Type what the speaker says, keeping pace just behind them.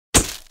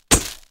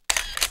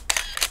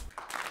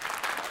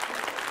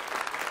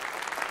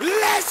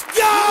Let's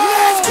go!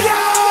 Let's go!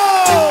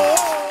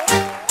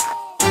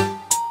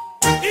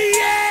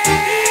 Yeah!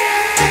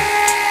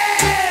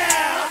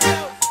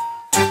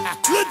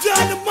 Look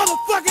down the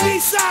motherfucking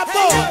East Side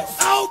boys.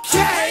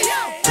 Okay.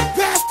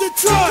 Pastor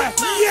Troy.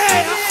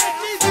 Yeah.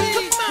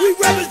 We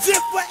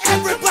represent for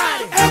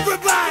everybody.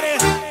 Everybody.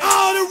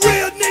 All the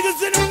real niggas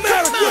in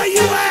America. Where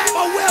you at?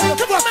 Or where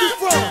the fuck you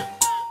from?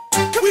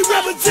 We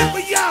represent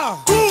for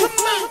y'all.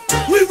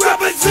 We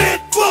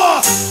represent for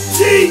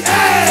GA,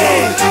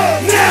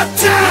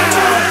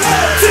 Naptown,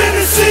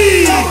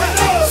 Tennessee,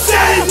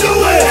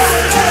 St-Louis,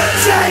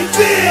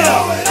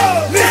 Jacksonville,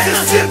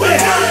 Mississippi,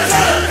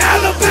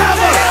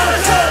 Alabama,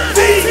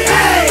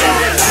 VA,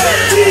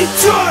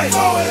 Detroit,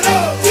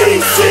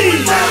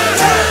 DC,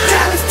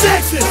 Dallas,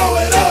 Texas,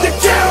 the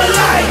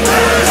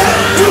Carolinas,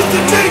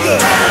 Houston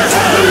niggas,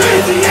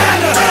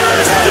 Louisiana,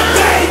 the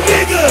Bay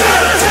niggas.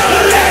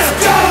 Let's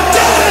go!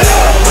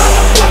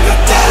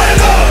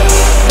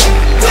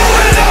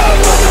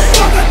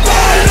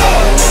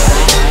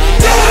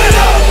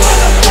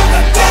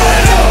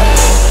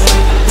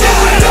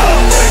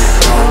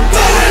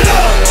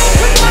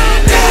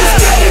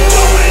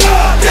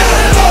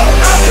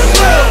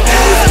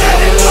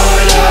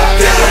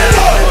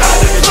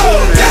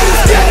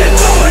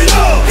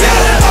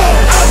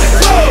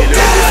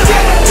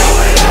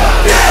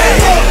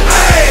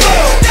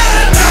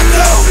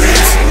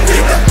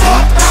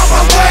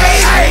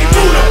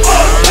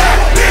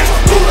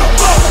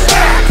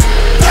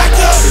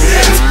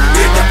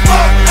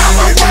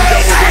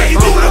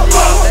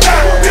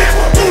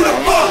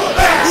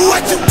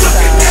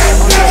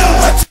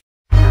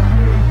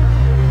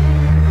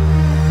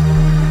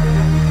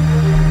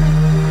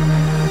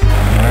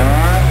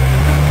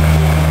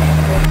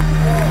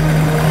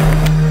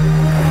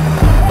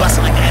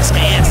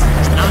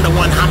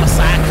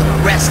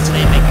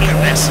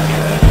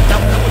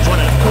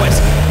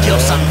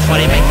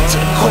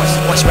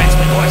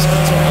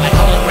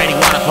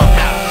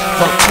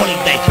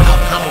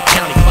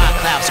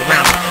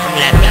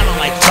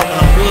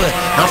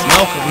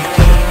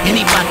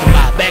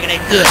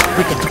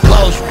 We can do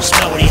clothes, we can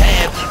smell what he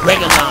have.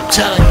 Regular, I'm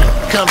telling you,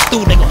 come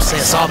through, they gon'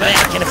 say it's all bad.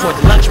 Can't afford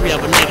the luxury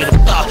of a negative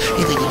thought.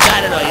 Either you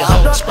got it or you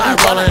hold the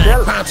spot rolling and the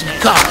crime till you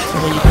caught.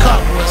 And when you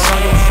caught, boy, it's on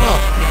your floor.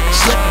 You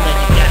slipping and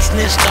you got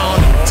snitched on,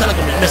 you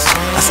telegram you missing.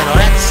 I said, all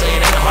that to say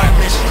it ain't a hard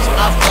mission. So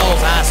off goes,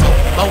 eyes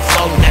open, both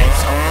folding names.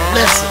 So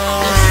listen,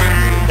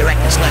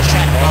 direct this last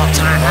track of all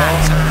time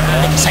highs.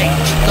 Niggas hate,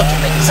 keep looking,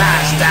 make his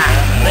eyes die.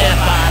 Bad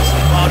vibes,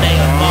 all day,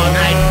 all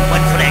night,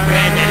 waiting for that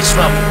granddaddy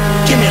smoking.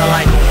 Give me a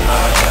light.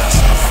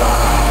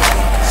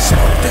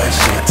 Smoke that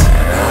shit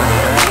tonight.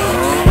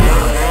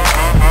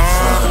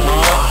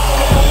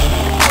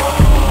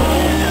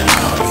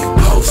 I'll be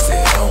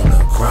posted on the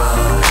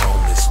grind.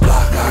 On this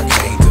block I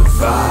can't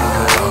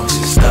divide. I'm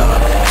just up,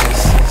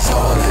 this is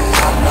all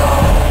that I know.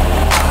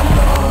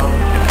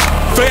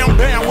 Fam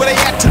down, where they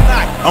at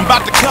tonight? I'm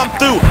about to come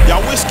through.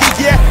 Y'all whiskey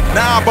yet?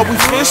 Nah, but we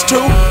fish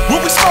too.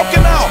 What we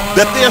smoking out?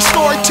 That there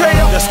story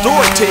tale? That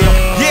story tale?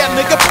 Yeah,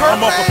 nigga,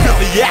 I'm up a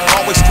Pilly yak,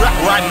 always strapped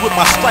riding with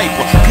my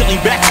stapler.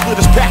 Peeling back, split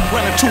his back,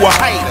 running to a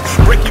hater.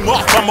 Break him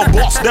off, I'm a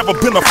boss, never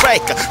been a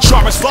faker.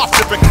 Sharp and soft,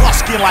 dipping cloth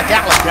skin like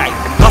alligator.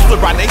 Hustler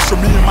by nature,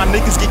 me and my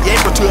niggas get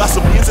yaper to us.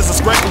 Some wins is a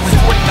scraper, we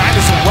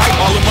 49ers and right,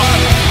 all of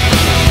mine.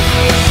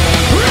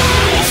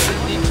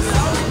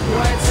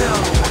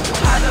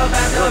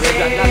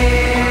 I